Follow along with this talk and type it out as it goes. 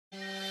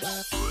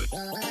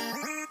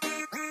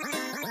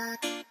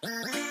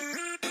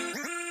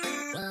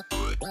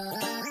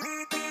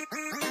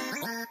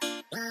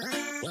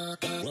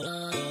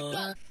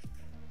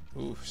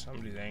Ooh,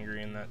 somebody's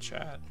angry in that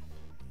chat.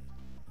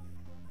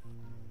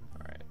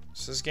 Alright,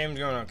 so this game's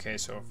going okay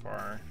so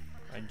far.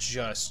 I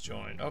just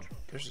joined. Oh,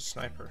 there's a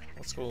sniper.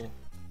 Let's go.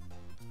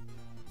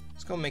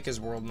 Let's go make his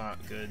world not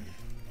good.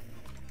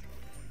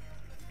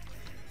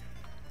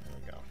 There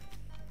we go.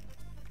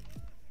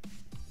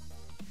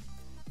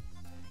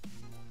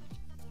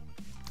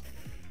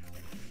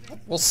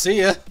 We'll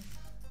see ya.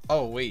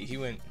 Oh, wait, he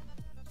went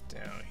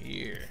down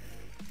here.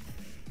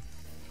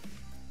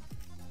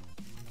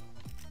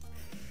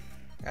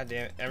 God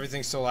damn it,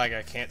 everything's so laggy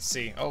I can't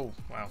see. Oh,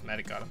 wow,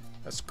 medic got him.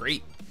 That's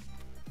great.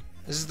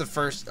 This is the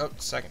first, oh,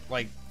 second,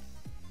 like,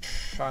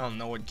 I don't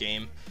know what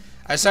game.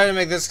 I decided to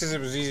make this because it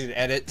was easy to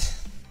edit.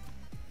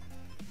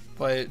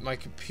 But my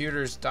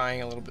computer's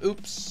dying a little bit.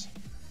 Oops.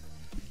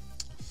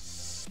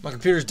 My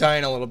computer's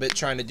dying a little bit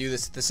trying to do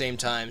this at the same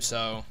time,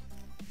 so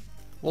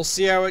we'll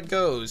see how it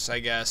goes, I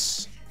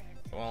guess.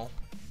 Well,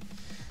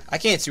 I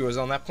can't see what was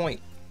on that point.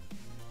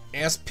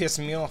 And that's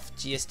pissing me off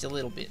just a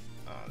little bit.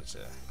 Oh, there's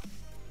a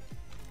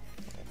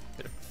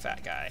bit of a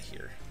fat guy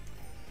here.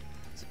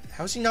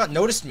 How has he not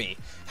noticed me?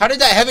 How did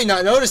that heavy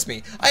not notice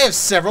me? I have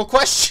several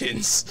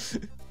questions.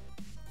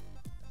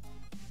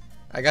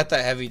 I got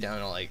that heavy down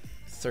to like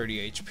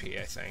 30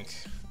 HP, I think.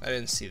 I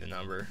didn't see the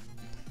number.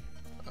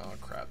 Oh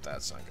crap,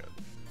 that's not good.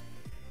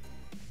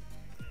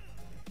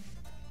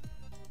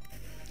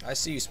 I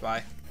see you,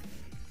 spy.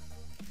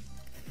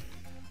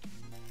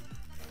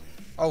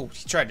 Oh,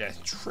 he tried to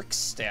trick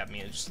stab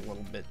me just a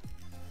little bit.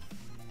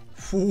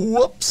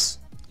 Whoops.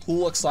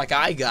 Looks like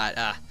I got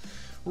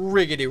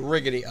riggedy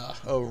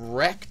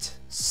wrecked,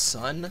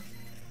 son.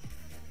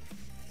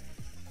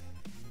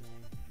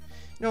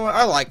 You know what?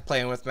 I like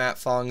playing with map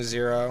falling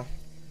 0.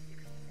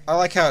 I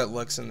like how it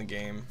looks in the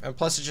game, and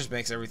plus it just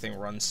makes everything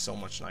run so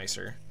much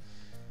nicer.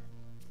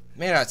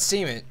 May not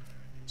seem it,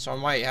 so I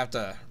might have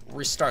to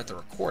restart the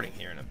recording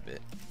here in a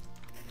bit.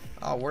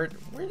 Oh, where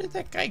did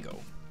that guy go?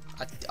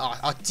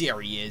 Oh,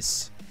 there he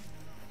is.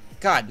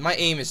 God, my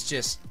aim is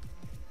just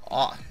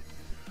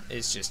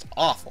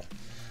awful.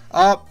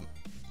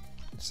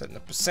 Setting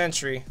up a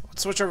sentry.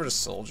 Let's switch over to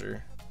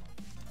soldier.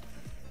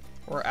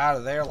 We're out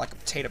of there like a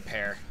potato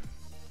pear.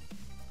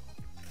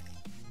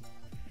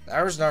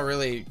 Ours not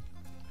really.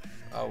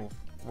 Oh,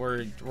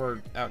 we're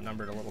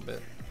outnumbered a little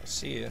bit. I'll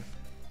see you.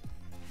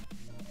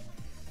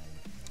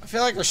 I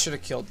feel like I should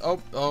have killed.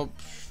 Oh,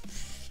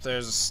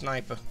 there's a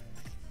sniper.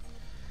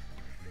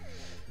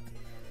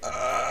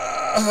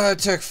 I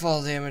took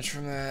fall damage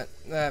from that.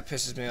 That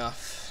pisses me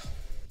off.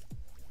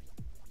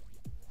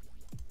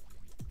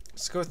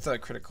 Let's go with the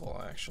critical,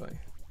 actually.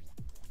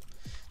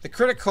 The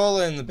critical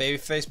and the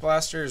babyface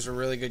blaster is a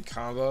really good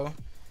combo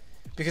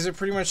because it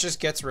pretty much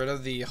just gets rid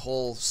of the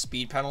whole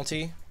speed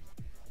penalty.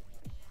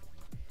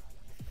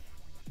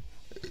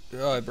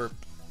 Oh, I burped.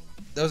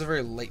 That was a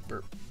very late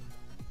burp.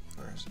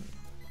 Where is it?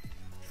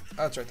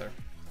 Oh, it's right there.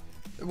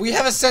 We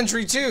have a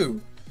sentry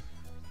too!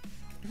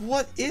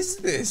 What is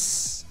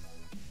this?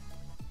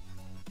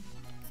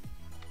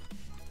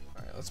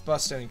 Alright, let's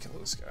bust in and kill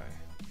this guy.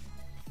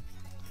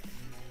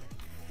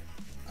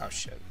 Oh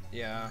shit.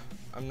 Yeah,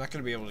 I'm not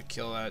gonna be able to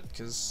kill that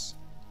because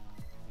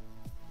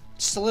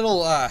just a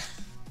little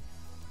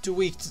too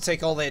weak to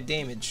take all that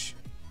damage.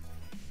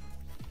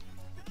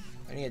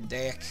 I need a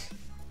deck.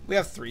 We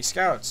have 3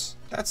 scouts.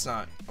 That's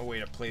not a way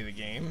to play the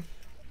game.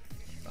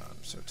 Oh,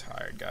 I'm so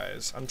tired,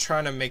 guys. I'm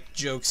trying to make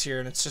jokes here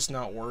and it's just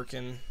not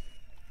working.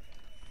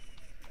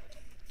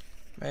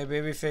 My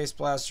babyface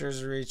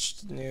blasters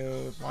reached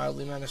new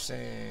mildly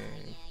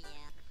menacing.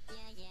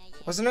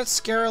 Wasn't it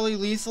scarily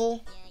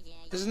lethal?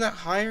 Isn't that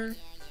higher?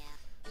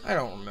 I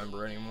don't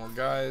remember anymore,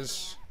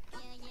 guys.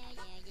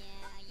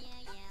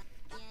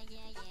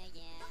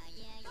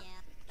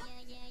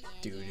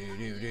 Do do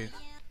do do.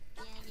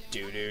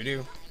 Do do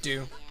do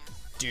do.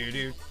 Do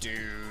do do.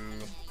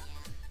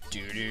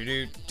 Do do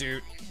do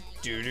do.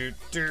 Do do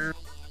do.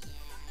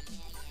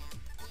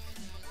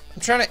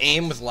 I'm trying to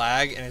aim with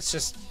lag and it's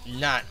just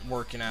not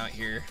working out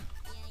here.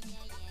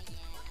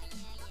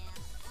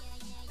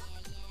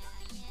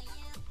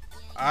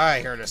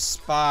 I heard a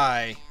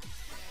spy.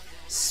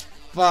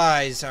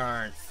 Spies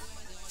aren't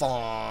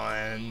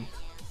fun.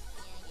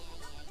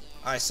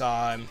 I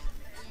saw him.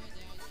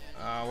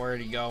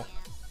 Where'd he go?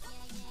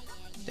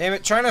 Damn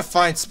it, trying to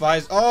find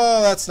spies.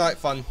 Oh, that's not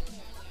fun.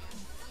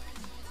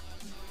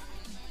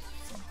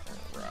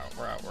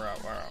 We're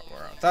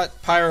out.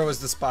 That pyro was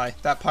the spy.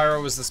 That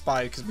pyro was the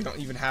spy because we don't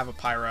even have a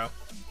pyro.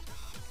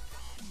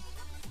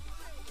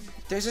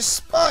 There's a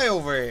spy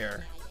over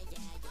here.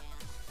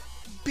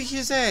 Beat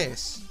his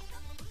ass.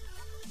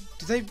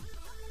 Do they...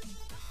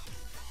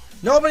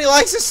 Nobody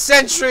likes a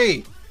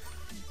sentry!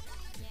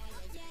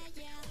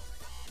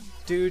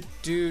 Dude.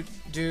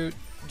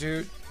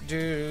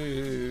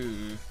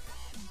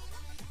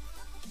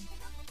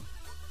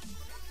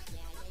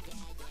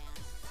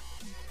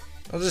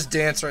 I'll just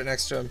dance right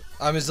next to him.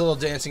 I'm his little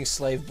dancing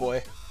slave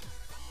boy.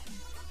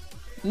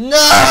 No,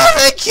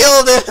 I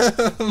killed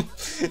him!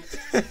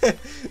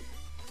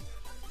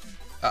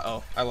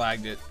 Uh-oh, I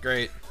lagged it.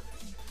 Great.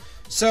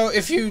 So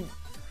if you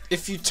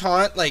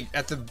taunt like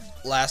at the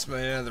last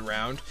minute of the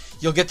round,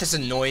 you'll get this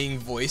annoying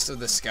voice of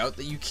the scout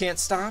that you can't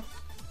stop.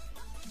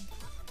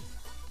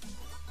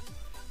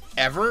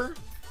 Ever.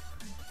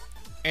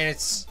 And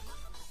it's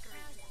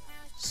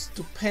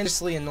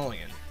stupendously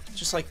annoying.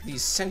 Just like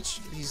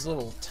these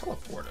little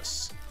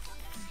teleporters.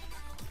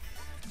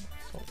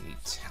 Don't need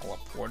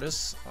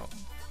teleporters. Oh.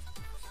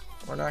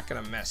 We're not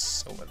gonna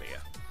mess over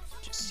there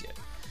just yet.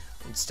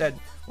 Instead,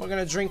 we're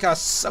gonna drink our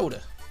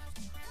soda.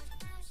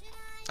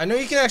 I know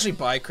you can actually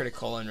buy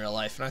Critical in real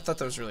life, and I thought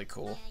that was really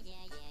cool.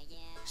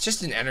 It's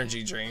just an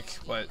energy drink,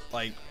 but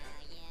like,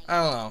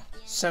 I don't know,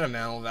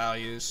 sentimental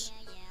values.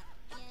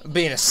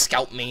 Being a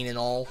scout main and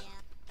all.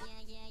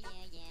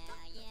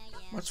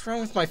 What's wrong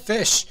with my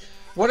fish?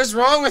 What is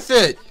wrong with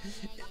it?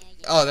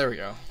 Oh, there we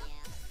go.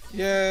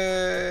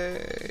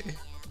 Yay!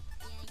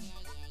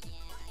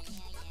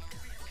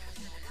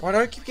 Why do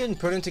I keep getting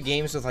put into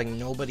games with like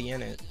nobody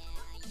in it?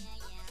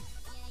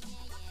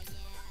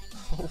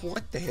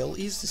 What the hell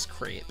is this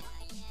crap?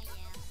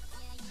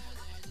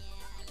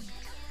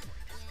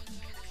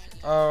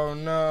 Oh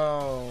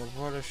no,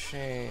 what a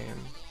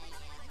shame.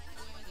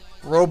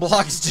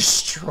 Roblox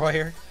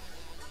Destroyer.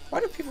 Why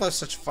do people have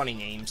such funny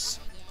names?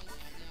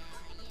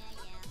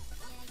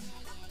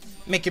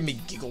 Making me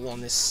giggle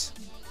on this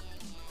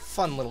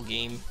fun little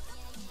game.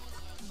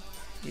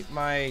 Eat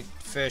my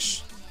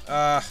fish.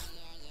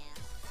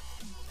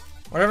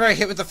 Whenever I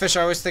hit with the fish,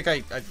 I always think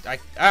ow,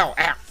 ow,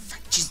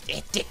 fuck,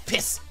 jeez, dick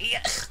piss.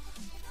 Ugh.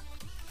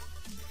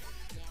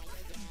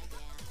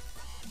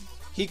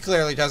 He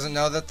clearly doesn't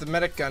know that the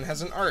medic gun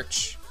has an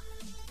arch.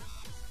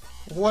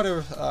 What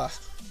a,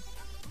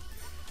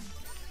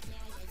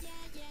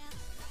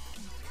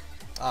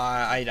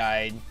 I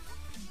died.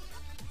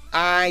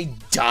 I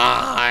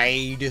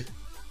died.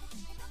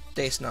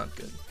 That's not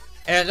good.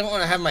 And I don't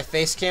want to have my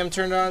face cam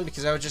turned on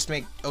because that would just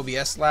make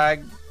OBS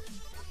lag.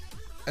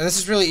 And this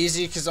is really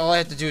easy because all I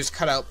have to do is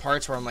cut out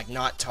parts where I'm like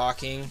not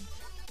talking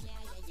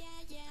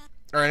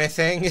or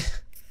anything.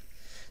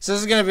 So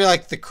this is gonna be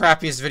like the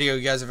crappiest video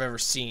you guys have ever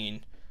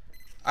seen.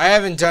 I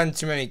haven't done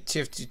too many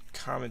TF2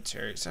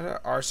 commentaries. Is that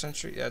our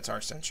century? Yeah, it's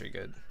our century.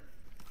 Good.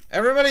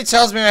 Everybody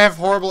tells me I have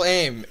horrible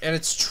aim, and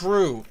it's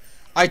true.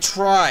 I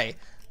try.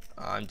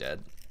 Oh, I'm dead.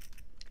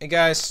 Hey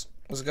guys,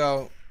 let's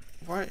go.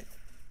 What?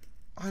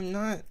 I'm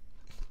not.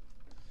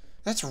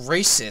 That's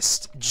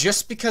racist.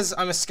 Just because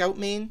I'm a scout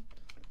main?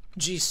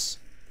 Jeez.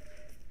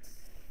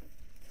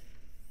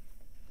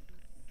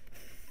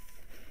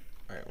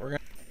 Alright, we're gonna...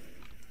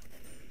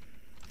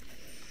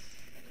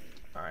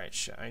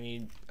 Alright, I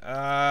need...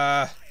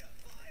 I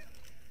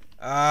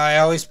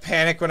always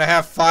panic when I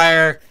have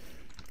fire.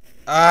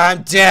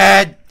 I'm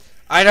dead!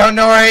 I don't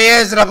know where he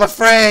is and I'm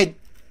afraid!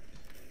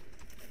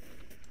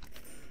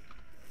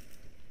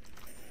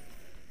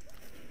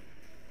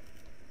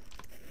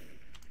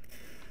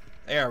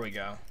 There we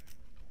go.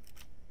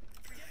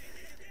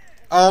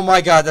 Oh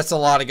my god, that's a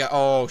lot of guys.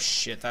 Oh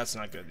shit, that's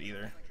not good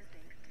either.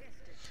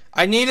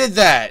 I needed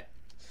that.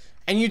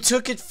 And you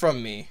took it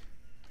from me.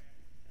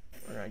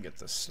 We're gonna get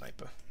this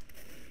sniper.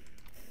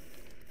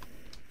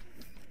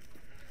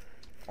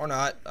 Or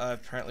not.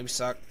 Apparently we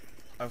suck.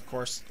 Of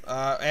course.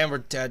 And we're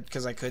dead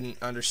because I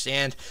couldn't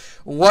understand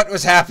what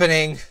was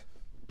happening.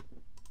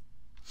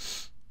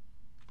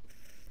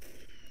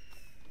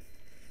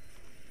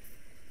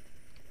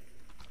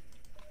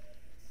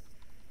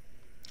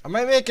 I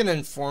might make an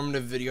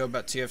informative video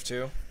about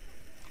TF2.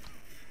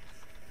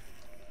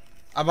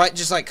 I might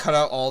just like cut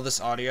out all this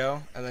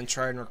audio and then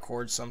try and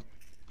record some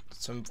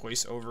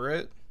voice over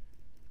it.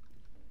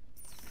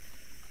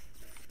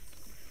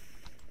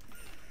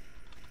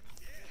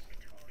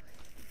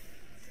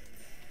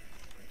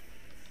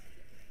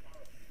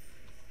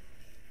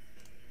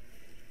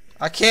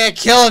 I can't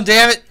kill him,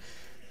 damn it!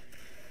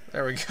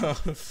 There we go.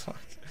 Fuck.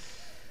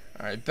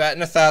 Alright,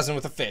 batting 1,000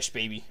 with a fish,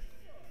 baby.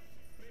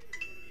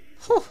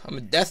 Whew, I'm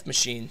a death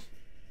machine.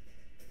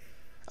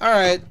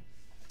 Alright,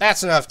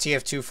 that's enough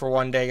TF2 for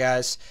one day,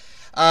 guys.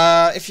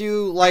 If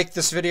you liked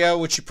this video,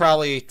 which you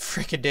probably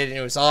freaking did and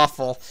it was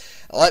awful,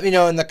 let me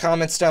know in the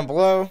comments down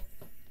below.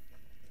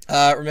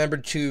 Remember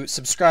to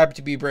subscribe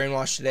to Be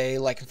Brainwashed today,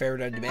 like and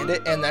favorite, I demand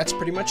it, and that's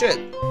pretty much it.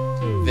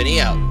 Vinny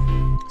out.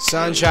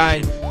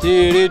 Sunshine.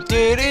 Do do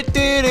do do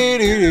do do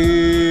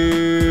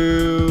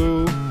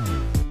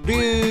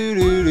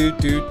do do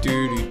do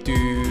do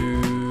do.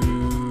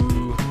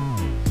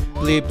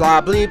 Bleep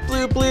blah bleep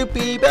bloop bloop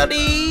beep buddy.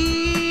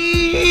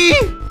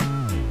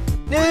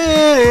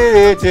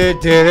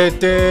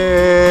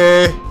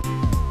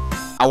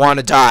 I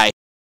wanna die.